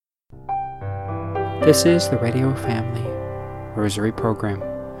This is the Radio Family Rosary Program.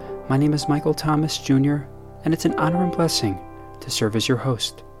 My name is Michael Thomas Jr., and it's an honor and blessing to serve as your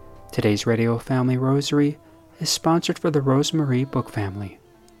host. Today's Radio Family Rosary is sponsored for the Rosemarie Book Family.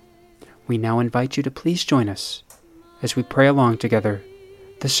 We now invite you to please join us as we pray along together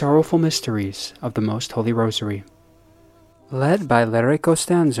the sorrowful mysteries of the Most Holy Rosary. Led by Larry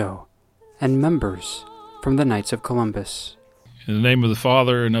Costanzo and members from the Knights of Columbus. In the name of the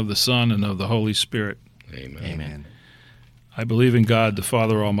Father, and of the Son, and of the Holy Spirit. Amen. Amen. I believe in God, the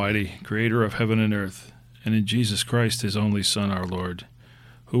Father Almighty, creator of heaven and earth, and in Jesus Christ, his only Son, our Lord,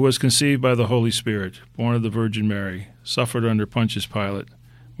 who was conceived by the Holy Spirit, born of the Virgin Mary, suffered under Pontius Pilate,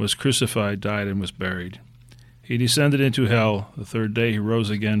 was crucified, died, and was buried. He descended into hell. The third day he rose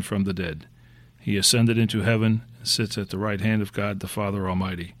again from the dead. He ascended into heaven and sits at the right hand of God, the Father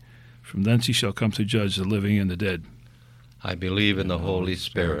Almighty. From thence he shall come to judge the living and the dead. I believe in the Holy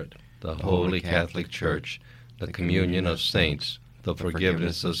Spirit, the Holy Catholic Church, the communion of saints, the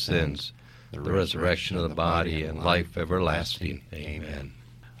forgiveness of sins, the resurrection of the body, and life everlasting. Amen.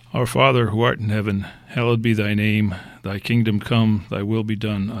 Our Father, who art in heaven, hallowed be thy name. Thy kingdom come, thy will be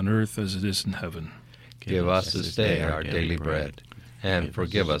done on earth as it is in heaven. Give us this day our daily bread, and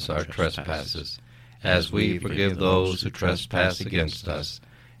forgive us our trespasses, as we forgive those who trespass against us.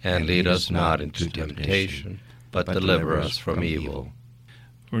 And lead us not into temptation, but deliver us from evil.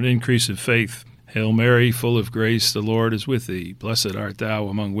 For an increase of faith, Hail Mary, full of grace, the Lord is with thee. Blessed art thou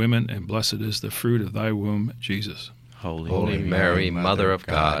among women, and blessed is the fruit of thy womb, Jesus. Holy Mary, Mother of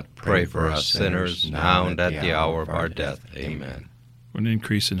God, pray for us sinners, now and at the hour of our death. Amen. For an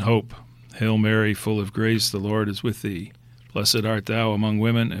increase in hope, Hail Mary, full of grace, the Lord is with thee. Blessed art thou among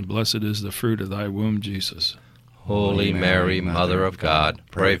women, and blessed is the fruit of thy womb, Jesus. Holy Mary, Mother of God,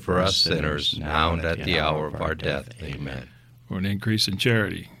 pray for us sinners, now and at the hour of our death. Amen. For an increase in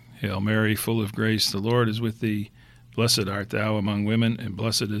charity, Hail Mary, full of grace, the Lord is with thee. Blessed art thou among women, and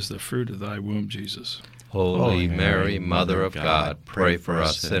blessed is the fruit of thy womb, Jesus. Holy Mary, Mother of God, pray for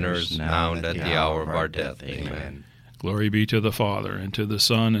us sinners, now and at the hour of our death. Amen. Glory be to the Father, and to the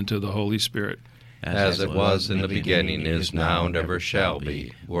Son, and to the Holy Spirit. As it was in the beginning, is now, and ever shall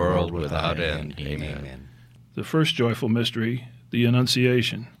be, world without end. Amen. The first joyful mystery, the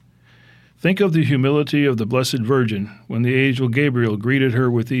Annunciation. Think of the humility of the Blessed Virgin when the angel Gabriel greeted her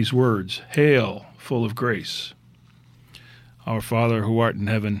with these words, Hail, full of grace. Our Father, who art in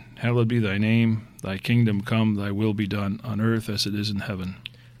heaven, hallowed be thy name. Thy kingdom come, thy will be done, on earth as it is in heaven.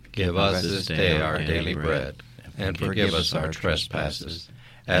 Give us this day our daily bread, and forgive us our trespasses,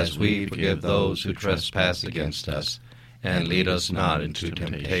 as we forgive those who trespass against us. And lead us not into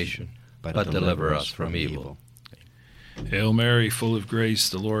temptation, but deliver us from evil. Hail Mary, full of grace,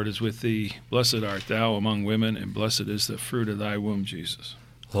 the Lord is with thee. Blessed art thou among women, and blessed is the fruit of thy womb, Jesus.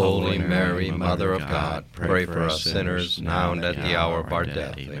 Holy Mary, Mother of God, pray for us sinners, now and at the hour of our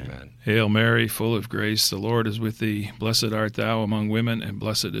death. Amen. Hail Mary, full of grace, the Lord is with thee. Blessed art thou among women, and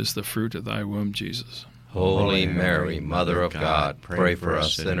blessed is the fruit of thy womb, Jesus. Holy Mary, Mother of God, pray for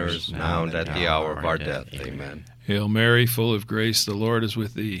us sinners, now and at the hour of our death. Amen. Hail Mary, full of grace, the Lord is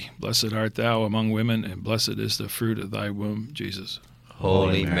with thee. Blessed art thou among women, and blessed is the fruit of thy womb, Jesus.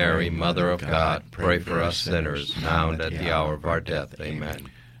 Holy Mary, Mother of God, pray for us sinners, now and at the hour of our death. Amen.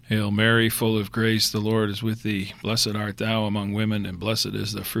 Hail Mary, full of grace, the Lord is with thee. Blessed art thou among women, and blessed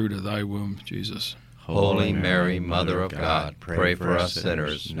is the fruit of thy womb, Jesus. Holy Mary, Mother of God, pray for us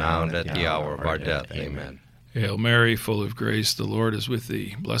sinners, now and at the hour of our death. Amen. Hail Mary, full of grace, the Lord is with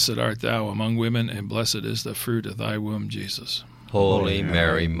thee. Blessed art thou among women, and blessed is the fruit of thy womb, Jesus. Holy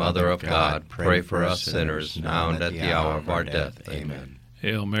Mary, Mother of God, pray for us sinners, now and at the hour of our death. Amen.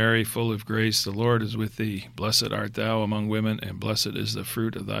 Hail Mary, full of grace, the Lord is with thee. Blessed art thou among women, and blessed is the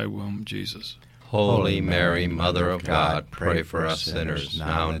fruit of thy womb, Jesus. Holy Mary, Mother of God, pray for us sinners,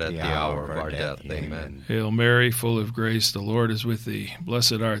 now and at the hour of our death. Amen. Hail Mary, full of grace, the Lord is with thee.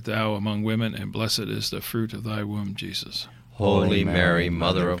 Blessed art thou among women, and blessed is the fruit of thy womb, Jesus. Holy Mary,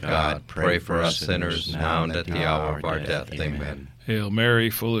 Mother of God, pray for us sinners, now and at the hour of our death. Amen. Hail Mary,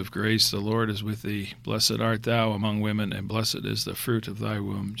 full of grace, the Lord is with thee. Blessed art thou among women, and blessed is the fruit of thy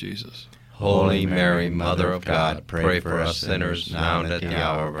womb, Jesus. Holy Mary, Mother of God, pray for us sinners, now and at the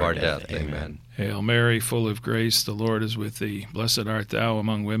hour of our death. Amen. Hail Mary, full of grace, the Lord is with thee. Blessed art thou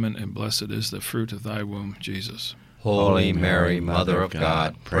among women, and blessed is the fruit of thy womb, Jesus. Holy Mary, Mother of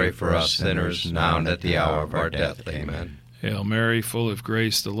God, pray for us sinners, now and at the hour of our death. Amen. Hail Mary, full of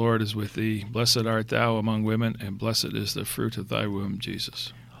grace, the Lord is with thee. Blessed art thou among women, and blessed is the fruit of thy womb,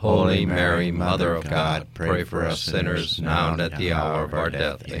 Jesus. Holy Mary, Mother of God, pray for us sinners, now and at the hour of our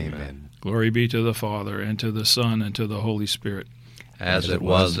death. Amen. Glory be to the Father, and to the Son, and to the Holy Spirit. as it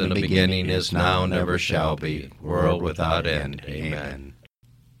was in the beginning, is now, and ever shall be, world without end. Amen.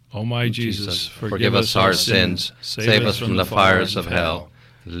 O my Jesus, Forgive us our sins, save us from the fires of hell,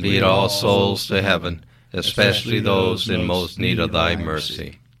 lead all souls to heaven, especially those in most need of thy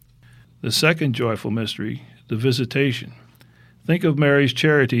mercy. The second joyful mystery, the Visitation. Think of Mary's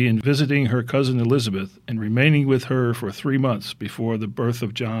charity in visiting her cousin Elizabeth and remaining with her for 3 months before the birth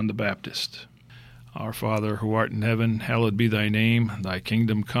of John the Baptist. Our Father, who art in heaven, hallowed be thy name. Thy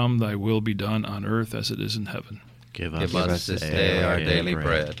kingdom come, thy will be done on earth as it is in heaven. Give us this day our daily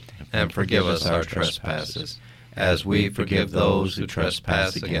bread, and forgive us our trespasses, as we forgive those who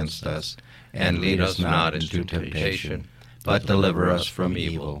trespass against us. And lead us not into temptation, but deliver us from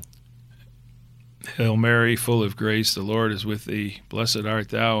evil. Hail Mary, full of grace, the Lord is with thee. Blessed art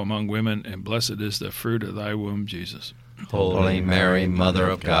thou among women, and blessed is the fruit of thy womb, Jesus. Holy Mary, Mother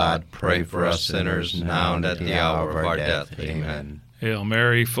of God, pray for us sinners, now and at the hour of our death. Amen. Hail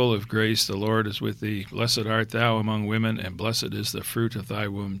Mary, full of grace, the Lord is with thee. Blessed art thou among women, and blessed is the fruit of thy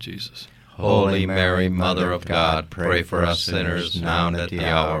womb, Jesus. Holy Mary, Mother of God, pray for us sinners, now and at the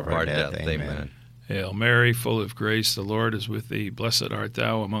hour of our death. Amen. Hail Mary, full of grace, the Lord is with thee. Blessed art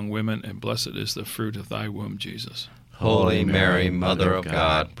thou among women, and blessed is the fruit of thy womb, Jesus. Holy Mary, Mother of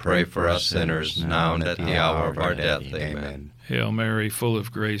God, pray for us sinners, now and at the hour of our death. Amen. Hail Mary, full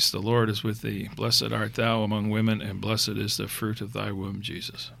of grace, the Lord is with thee. Blessed art thou among women, and blessed is the fruit of thy womb,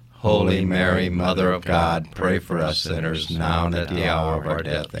 Jesus. Holy Mary, Mother of God, pray for us sinners, now and at the hour of our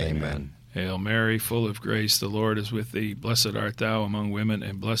death. Amen. Hail Mary, full of grace, the Lord is with thee. Blessed art thou among women,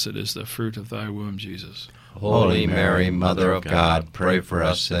 and blessed is the fruit of thy womb, Jesus. Holy Mary, Mother of God, pray for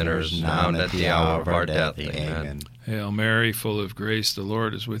us sinners, now and at the hour of our death. Amen. Hail Mary, full of grace, the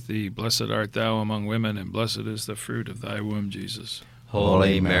Lord is with thee. Blessed art thou among women, and blessed is the fruit of thy womb, Jesus.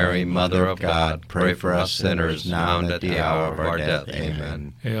 Holy Mary, Mother of God, pray for us sinners, now and at the hour of our death.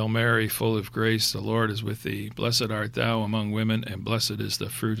 Amen. Hail Mary, full of grace, the Lord is with thee. Blessed art thou among women, and blessed is the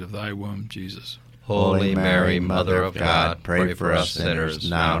fruit of thy womb, Jesus. Holy Mary, Mother of God, pray for us sinners,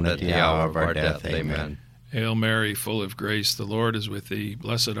 now and at the hour of our death. Amen. Hail Mary, full of grace, the Lord is with thee.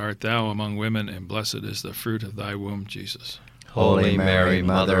 Blessed art thou among women, and blessed is the fruit of thy womb, Jesus. Holy Mary,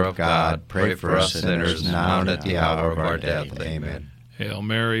 Mother of God, pray for us sinners, now and at the hour of our death. Amen. Hail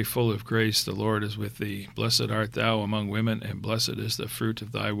Mary, full of grace, the Lord is with thee. Blessed art thou among women, and blessed is the fruit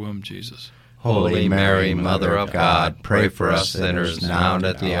of thy womb, Jesus. Holy Mary, Mother of God, pray for us sinners, now and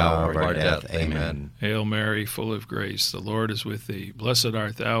at the hour of our death. Amen. Hail Mary, full of grace, the Lord is with thee. Blessed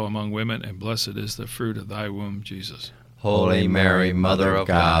art thou among women, and blessed is the fruit of thy womb, Jesus. Holy Mary, Mother of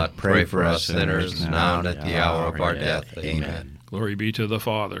God, pray for us sinners, now and at the hour of our death. Amen. Glory be to the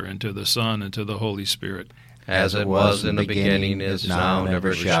Father, and to the Son, and to the Holy Spirit. As it was in the beginning, is now, and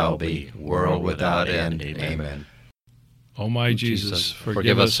ever shall be, world without end. Amen. O my Jesus,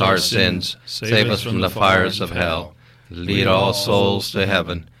 forgive us our sins, save us from the fires of hell, lead all souls to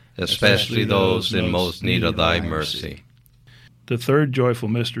heaven, especially those in most need of thy mercy. The third joyful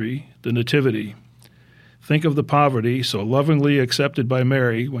mystery, the Nativity. Think of the poverty so lovingly accepted by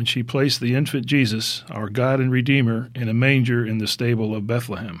Mary when she placed the infant Jesus, our God and Redeemer, in a manger in the stable of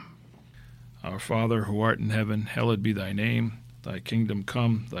Bethlehem. Our Father, who art in heaven, hallowed be thy name. Thy kingdom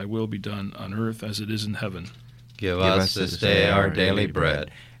come, thy will be done on earth as it is in heaven. Give us this day our daily bread,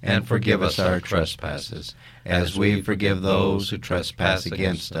 and forgive us our trespasses, as we forgive those who trespass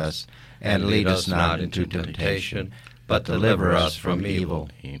against us. And lead us not into temptation, but deliver us from evil.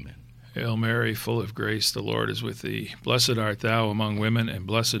 Amen. Hail Mary, full of grace, the Lord is with thee. Blessed art thou among women, and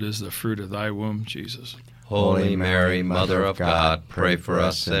blessed is the fruit of thy womb, Jesus. Holy Mary, Mother of God, pray for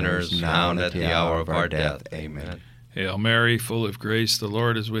us sinners, now and at the hour of our death. Amen. Hail Mary, full of grace, the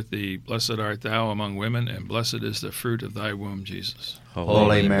Lord is with thee. Blessed art thou among women, and blessed is the fruit of thy womb, Jesus.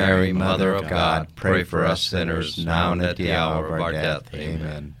 Holy Mary, Mother of God, pray for us sinners, now and at the hour of our death.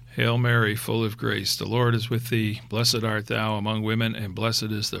 Amen. Hail Mary, full of grace, the Lord is with thee. Blessed art thou among women, and blessed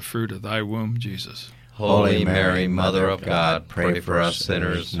is the fruit of thy womb, Jesus. Holy Mary, Mother of God, pray for us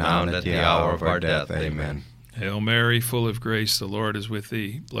sinners, now and at the hour of our death. Amen. Hail Mary, full of grace, the Lord is with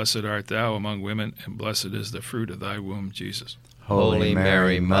thee. Blessed art thou among women, and blessed is the fruit of thy womb, Jesus. Holy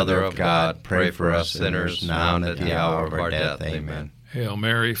Mary, Mother of God, pray for us sinners, now and at the hour of our death. Amen. Hail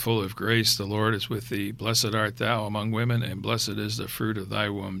Mary, full of grace, the Lord is with thee. Blessed art thou among women, and blessed is the fruit of thy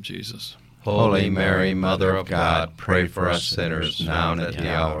womb, Jesus. Holy Mary, Mother of God, pray for us sinners, now and at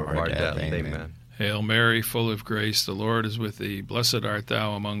the hour of our death. Amen. Hail Mary, full of grace, the Lord is with thee. Blessed art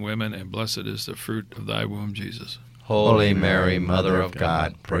thou among women, and blessed is the fruit of thy womb, Jesus. Holy Mary, Mother of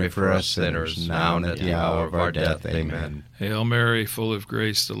God, pray for us sinners, now and at the hour of our death. Amen. Hail Mary, full of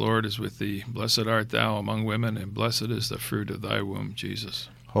grace, the Lord is with thee. Blessed art thou among women, and blessed is the fruit of thy womb, Jesus.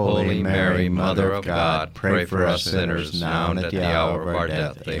 Holy Mary, Mother of God, pray for us sinners, now and at the hour of our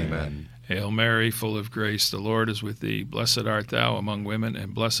death. Amen. Hail Mary, full of grace, the Lord is with thee. Blessed art thou among women,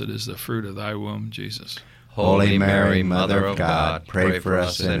 and blessed is the fruit of thy womb, Jesus. Holy Mary, Mother of God, pray for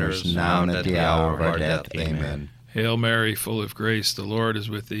us sinners, now and at the hour of our death. Amen. Hail Mary, full of grace, the Lord is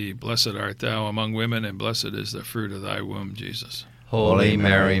with thee. Blessed art thou among women, and blessed is the fruit of thy womb, Jesus. Holy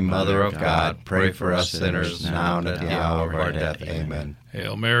Mary, Mother of God, pray for us sinners, now and at the hour of our death. Amen.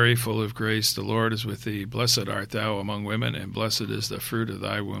 Hail Mary, full of grace, the Lord is with thee. Blessed art thou among women, and blessed is the fruit of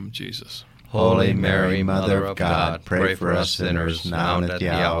thy womb, Jesus. Holy Mary, Mother of God, pray for us sinners, now and at the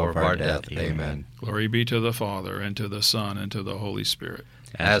hour of our death. Amen. Glory be to the Father, and to the Son, and to the Holy Spirit.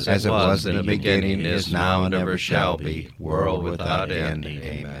 As it was in the beginning, is now, and ever shall be, world without end.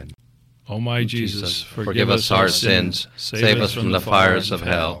 Amen. O my Jesus, forgive us our sins, save us from the fires of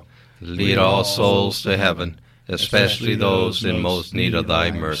hell, lead all souls to heaven, especially those in most need of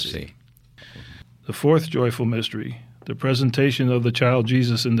thy mercy. The fourth joyful mystery, the presentation of the child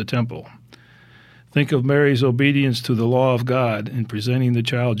Jesus in the temple. Think of Mary's obedience to the law of God in presenting the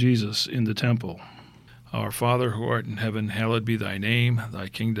child Jesus in the temple. Our Father, who art in heaven, hallowed be thy name. Thy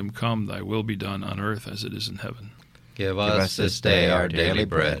kingdom come, thy will be done on earth as it is in heaven. Give us this day our daily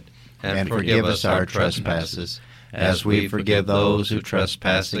bread, and forgive us our trespasses, as we forgive those who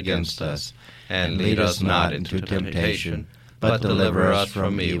trespass against us. And lead us not into temptation, but deliver us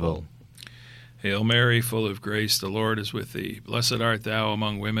from evil. Hail Mary, full of grace, the Lord is with thee. Blessed art thou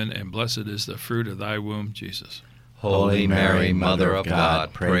among women, and blessed is the fruit of thy womb, Jesus. Holy Mary, Mother of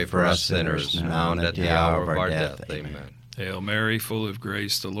God, pray for us sinners, now and at the hour of our death. Amen. Hail Mary, full of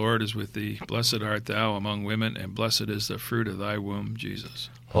grace, the Lord is with thee. Blessed art thou among women, and blessed is the fruit of thy womb, Jesus.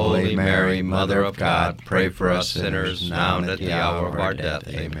 Holy Mary, Mother of God, pray for us sinners, now and at the hour of our death.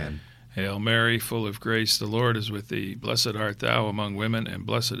 Amen. Hail Mary, full of grace, the Lord is with thee. Blessed art thou among women, and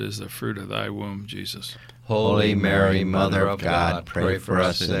blessed is the fruit of thy womb, Jesus. Holy Mary, Mother of God, pray for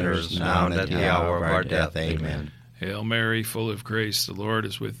us sinners, now and at the hour of our death. Amen. Hail Mary, full of grace, the Lord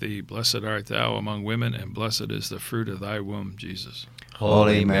is with thee. Blessed art thou among women, and blessed is the fruit of thy womb, Jesus.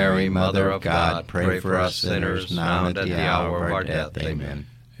 Holy Mary, Mother of God, pray for us sinners, now and at the hour of our death. Amen.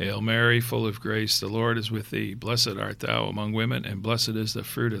 Hail Mary, full of grace, the Lord is with thee. Blessed art thou among women, and blessed is the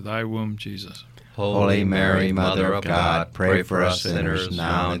fruit of thy womb, Jesus. Holy Mary, Mother of God, pray for us sinners,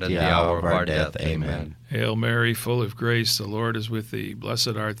 now and at the hour of our death. Amen. Hail Mary, full of grace, the Lord is with thee. Blessed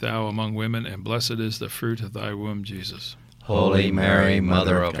art thou among women, and blessed is the fruit of thy womb, Jesus. Holy Mary,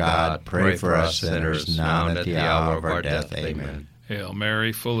 Mother of God, pray for us sinners, now and at the hour of our death. Amen. Hail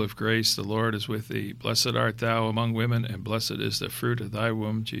Mary, full of grace, the Lord is with thee. Blessed art thou among women, and blessed is the fruit of thy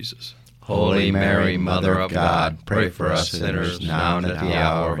womb, Jesus. Holy Mary, Mother of God, pray for us sinners, now and at the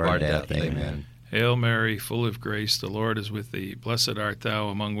hour of our death. Amen. Hail Mary, full of grace, the Lord is with thee. Blessed art thou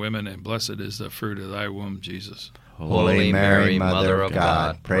among women, and blessed is the fruit of thy womb, Jesus. Holy Mary, Mother of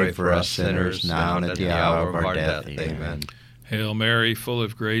God, pray for us sinners, now and at the hour of our death. Amen. Hail Mary, full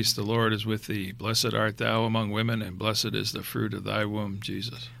of grace, the Lord is with thee. Blessed art thou among women, and blessed is the fruit of thy womb,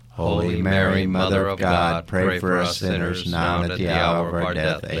 Jesus. Holy Mary, Mother of God, pray for us sinners, now and at the hour of our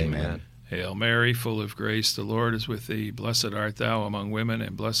death. Amen. Hail Mary, full of grace, the Lord is with thee. Blessed art thou among women,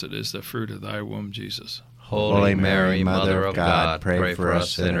 and blessed is the fruit of thy womb, Jesus. Holy Mary, Mother of God, pray for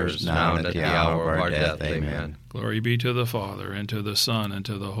us sinners, now and at the hour of our death. Amen. Glory be to the Father, and to the Son, and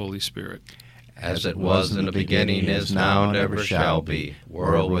to the Holy Spirit. As it was in the beginning, is now, and ever shall be,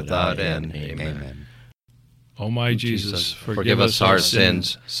 world without end. Amen. O my Jesus, forgive us our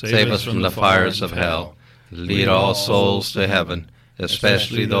sins, save us from the fires of hell, lead all souls to heaven,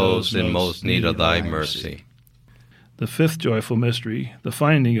 especially those in most need of thy mercy. The fifth joyful mystery, the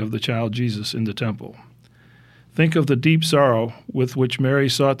finding of the child Jesus in the temple. Think of the deep sorrow with which Mary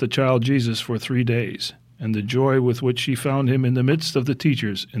sought the child Jesus for 3 days, and the joy with which she found him in the midst of the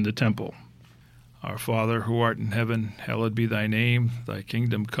teachers in the temple. Our Father, who art in heaven, hallowed be thy name. Thy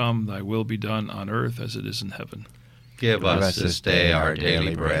kingdom come, thy will be done on earth as it is in heaven. Give us this day our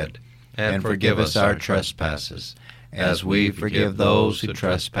daily bread, and forgive us our trespasses, as we forgive those who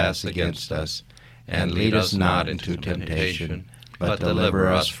trespass against us. And lead us not into temptation, but deliver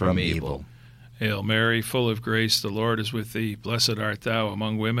us from evil. Hail Mary, full of grace, the Lord is with thee. Blessed art thou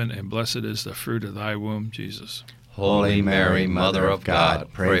among women, and blessed is the fruit of thy womb, Jesus. Holy Mary, Mother of God,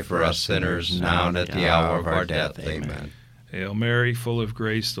 pray for us sinners, now and at the hour of our death. Amen. Hail Mary, full of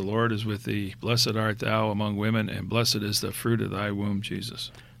grace, the Lord is with thee. Blessed art thou among women, and blessed is the fruit of thy womb,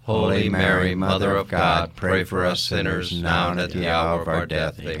 Jesus. Holy Mary, Mother of God, pray for us sinners, now and at the hour of our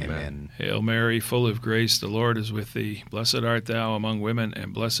death. Amen. Hail Mary, full of grace, the Lord is with thee. Blessed art thou among women,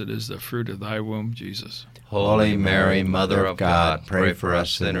 and blessed is the fruit of thy womb, Jesus. Holy Mary, Mother of God, pray for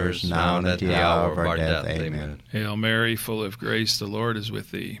us sinners, now and at the hour of our death. Amen. Hail Mary, full of grace, the Lord is with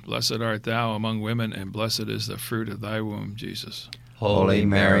thee. Blessed art thou among women, and blessed is the fruit of thy womb, Jesus. Holy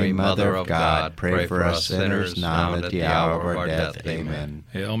Mary, Mother of God, pray for us sinners, now and at the hour of our death. Amen.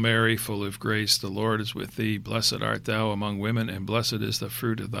 Hail Mary, full of grace, the Lord is with thee. Blessed art thou among women, and blessed is the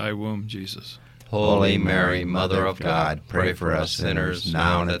fruit of thy womb, Jesus. Holy Mary, Mother of God, pray for us sinners,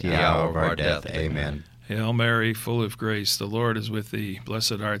 now and at the hour of our death. Amen. Hail Mary, full of grace, the Lord is with thee.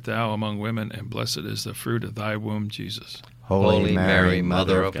 Blessed art thou among women, and blessed is the fruit of thy womb, Jesus. Holy Mary,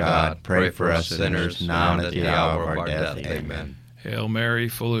 Mother of God, pray for us sinners, now and at the hour of our death. Amen. Hail Mary,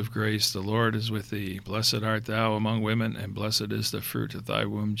 full of grace, the Lord is with thee. Blessed art thou among women, and blessed is the fruit of thy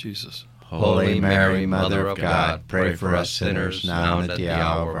womb, Jesus. Holy Mary, Mother of God, pray for us sinners, now and at the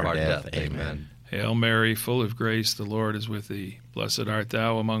hour of our death. Amen. Hail Mary, full of grace, the Lord is with thee. Blessed art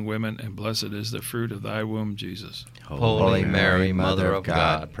thou among women, and blessed is the fruit of thy womb, Jesus. Holy Mary, Mother of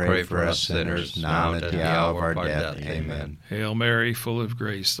God, pray for us sinners, now and at the hour of our death. Amen. Hail Mary, full of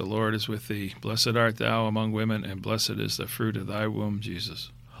grace, the Lord is with thee. Blessed art thou among women, and blessed is the fruit of thy womb,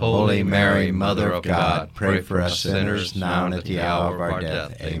 Jesus. Holy Mary, Mother of God, pray for us sinners, now and at the hour of our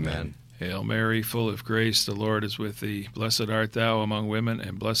death. Amen. Hail Mary, full of grace, the Lord is with thee. Blessed art thou among women,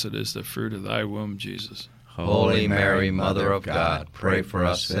 and blessed is the fruit of thy womb, Jesus. Holy Mary, Mother of God, pray for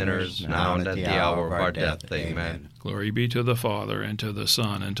us sinners, now and at the hour of our death. Amen. Glory be to the Father, and to the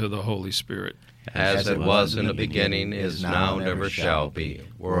Son, and to the Holy Spirit. As it was in the beginning, is now, and ever shall be,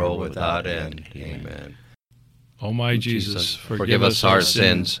 world without end. Amen. O my Jesus, forgive us our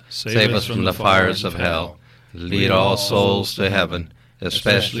sins, save us from the fires of hell, lead all souls to heaven,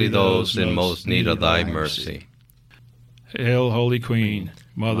 especially those in most need of thy mercy. Hail, Holy Queen,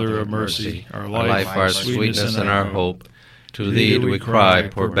 Mother of mercy, our life, our sweetness, and our hope. To thee do we cry,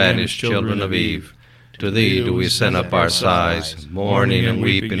 poor banished children of Eve. To thee do we send up our sighs, mourning and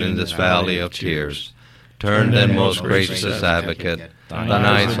weeping in this valley of tears. Turn then, most gracious Advocate, thine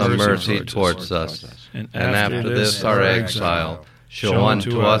eyes of mercy towards us, and after this our exile, show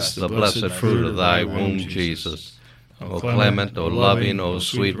unto us the blessed fruit of thy womb, Jesus. O clement, O loving, O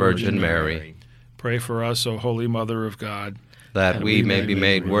sweet Virgin Mary, pray for us, O Holy Mother of God, that we may be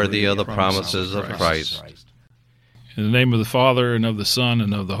made worthy of the promises of Christ. In the name of the Father, and of the Son,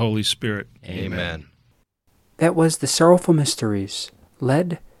 and of the Holy Spirit. Amen. That was the Sorrowful Mysteries,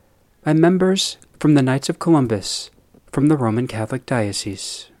 led by members from the Knights of Columbus from the Roman Catholic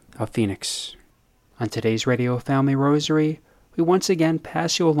Diocese of Phoenix. On today's Radio Family Rosary, we once again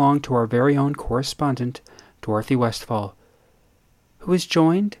pass you along to our very own correspondent, Dorothy Westfall, who is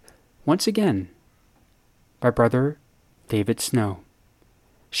joined once again by Brother David Snow,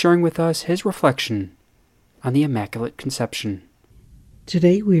 sharing with us his reflection on the Immaculate Conception.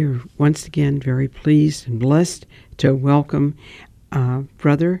 Today we are once again very pleased and blessed to welcome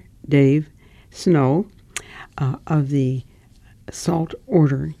Brother Dave Snow of the Salt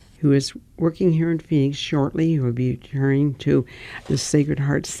Order, who is working here in Phoenix shortly. He will be returning to the Sacred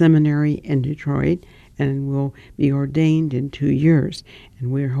Heart Seminary in Detroit and will be ordained in 2 years.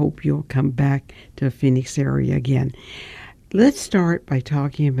 And we hope you'll come back to the Phoenix area again. Let's start by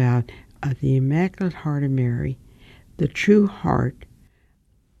talking about the Immaculate Heart of Mary, the true heart.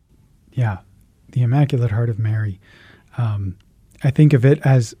 Yeah, the Immaculate Heart of Mary. I think of it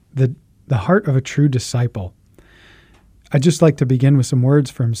as the heart of a true disciple. I'd just like to begin with some words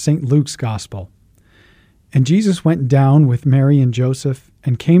from St. Luke's Gospel. And Jesus went down with Mary and Joseph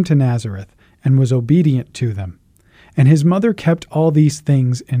and came to Nazareth and was obedient to them. And his mother kept all these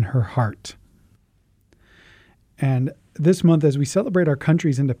things in her heart. And this month, as we celebrate our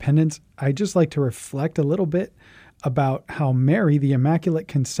country's independence, I'd just like to reflect a little bit about how Mary, the Immaculate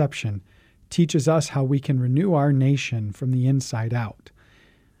Conception, teaches us how we can renew our nation from the inside out.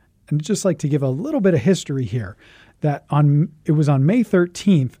 And I'd just like to give a little bit of history here. That it was on May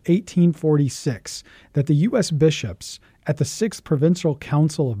 13th, 1846, that the U.S. bishops at the 6th Provincial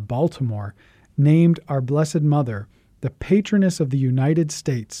Council of Baltimore named our Blessed Mother the patroness of the United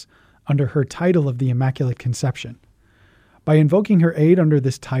States under her title of the Immaculate Conception. By invoking her aid under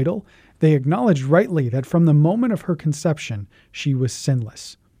this title, they acknowledged rightly that from the moment of her conception, she was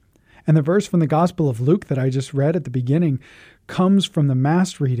sinless. And the verse from the Gospel of Luke that I just read at the beginning comes from the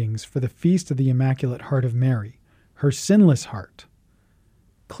Mass readings for the Feast of the Immaculate Heart of Mary, her sinless heart.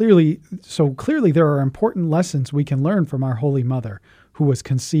 Clearly there are important lessons we can learn from our Holy Mother, who was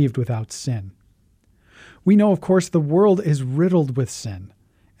conceived without sin. We know, of course, the world is riddled with sin,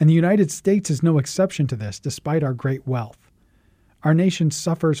 And the United States is no exception to this, despite our great wealth. Our nation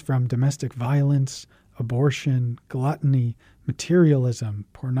suffers from domestic violence, abortion, gluttony, materialism,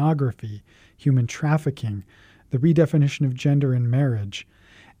 pornography, human trafficking, the redefinition of gender in marriage,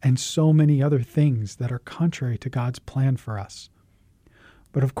 and so many other things that are contrary to God's plan for us.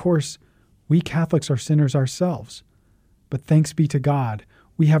 But of course, we Catholics are sinners ourselves. But thanks be to God,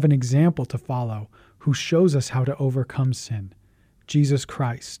 we have an example to follow who shows us how to overcome sin, Jesus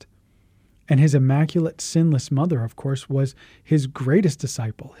Christ. And his immaculate, sinless mother, of course, was his greatest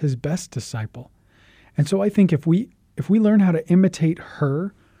disciple, his best disciple. And so I think if we learn how to imitate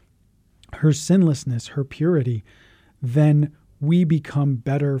her sinlessness, her purity, then we become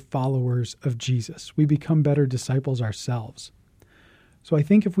better followers of Jesus. We become better disciples ourselves. So I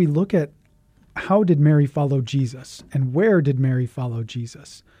think if we look at how did Mary follow Jesus and where did Mary follow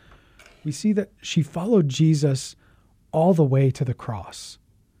Jesus, we see that she followed Jesus all the way to the cross.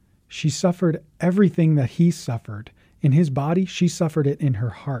 She suffered everything that he suffered. In his body, she suffered it in her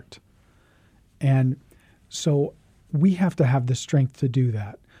heart. And so we have to have the strength to do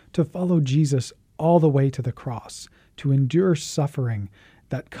that, to follow Jesus all the way to the cross, to endure suffering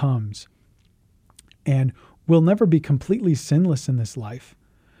that comes. And we'll never be completely sinless in this life,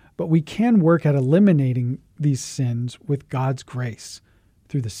 but we can work at eliminating these sins with God's grace,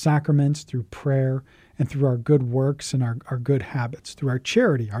 through the sacraments, through prayer, and through our good works and our good habits, through our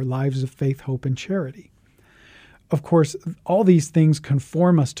charity, our lives of faith, hope, and charity. Of course, all these things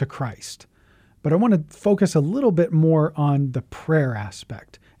conform us to Christ, but I want to focus a little bit more on the prayer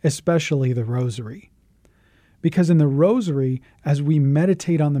aspect, especially the rosary. Because in the rosary, as we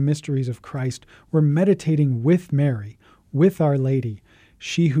meditate on the mysteries of Christ, we're meditating with Mary, with Our Lady,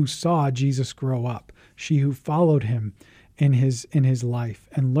 she who saw Jesus grow up, she who followed him in his life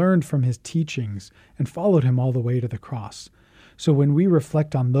and learned from his teachings and followed him all the way to the cross. So when we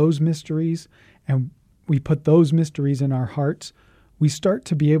reflect on those mysteries and we put those mysteries in our hearts, we start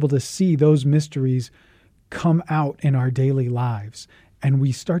to be able to see those mysteries come out in our daily lives, and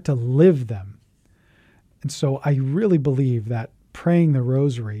we start to live them. And so I really believe that praying the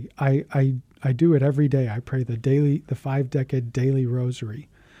rosary, I do it every day. I pray the 5-decade daily rosary,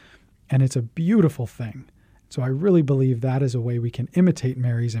 and it's a beautiful thing. So I really believe that is a way we can imitate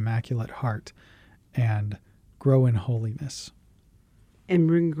Mary's Immaculate Heart and grow in holiness. And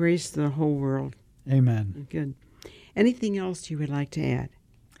bring grace to the whole world. Amen. Good. Anything else you would like to add?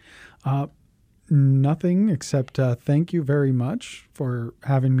 Nothing except thank you very much for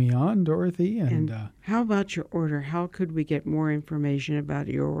having me on, Dorothy. And how about your order? How could we get more information about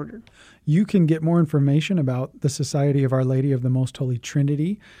your order? You can get more information about the Society of Our Lady of the Most Holy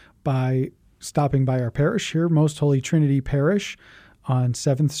Trinity by stopping by our parish here, Most Holy Trinity Parish on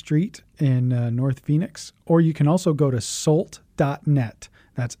 7th Street in North Phoenix. Or you can also go to SOLT.net.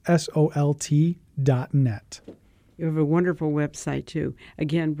 That's SOLT.net. You have a wonderful website, too.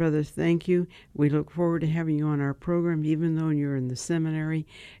 Again, brother, thank you. We look forward to having you on our program. Even though you're in the seminary,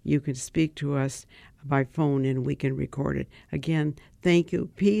 you can speak to us by phone and we can record it. Again, thank you.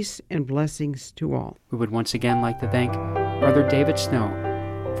 Peace and blessings to all. We would once again like to thank Brother David Snow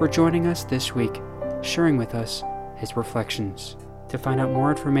for joining us this week, sharing with us his reflections. To find out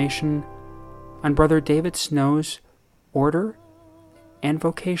more information on Brother David Snow's order and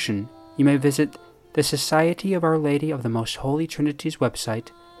vocation, you may visit the Society of Our Lady of the Most Holy Trinity's website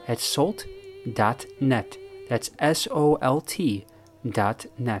at SOLT.net. That's SOLT.net.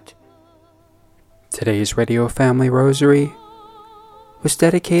 Today's Radio Family Rosary was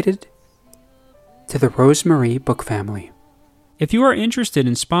dedicated to the Rosemarie Book Family. If you are interested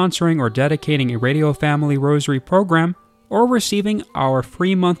in sponsoring or dedicating a Radio Family Rosary program or receiving our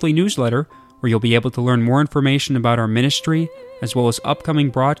free monthly newsletter, where you'll be able to learn more information about our ministry as well as upcoming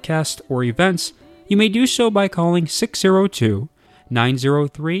broadcasts or events, you may do so by calling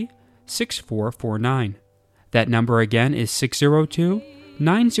 602-903-6449. That number again is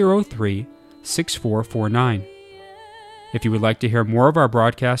 602-903-6449. If you would like to hear more of our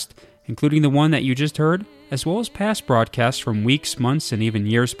broadcast, including the one that you just heard, as well as past broadcasts from weeks, months, and even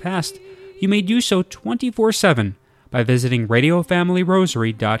years past, you may do so 24/7 by visiting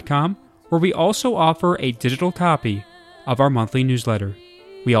RadioFamilyRosary.com, where we also offer a digital copy of our monthly newsletter.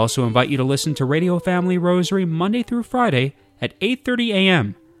 We also invite you to listen to Radio Family Rosary Monday through Friday at 8:30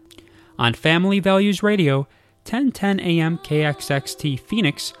 a.m. on Family Values Radio, 1010 a.m. KXXT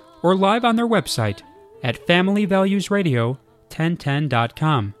Phoenix, or live on their website at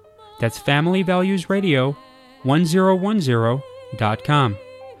FamilyValuesRadio1010.com. That's FamilyValuesRadio1010.com.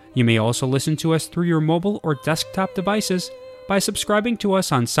 You may also listen to us through your mobile or desktop devices by subscribing to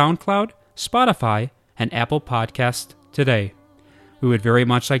us on SoundCloud, Spotify, and Apple Podcasts today. We would very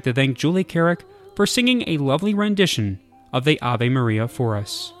much like to thank Julie Carrick for singing a lovely rendition of the Ave Maria for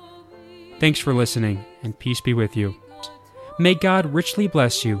us. Thanks for listening, and peace be with you. May God richly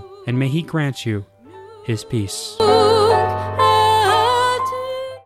bless you, and may He grant you His peace.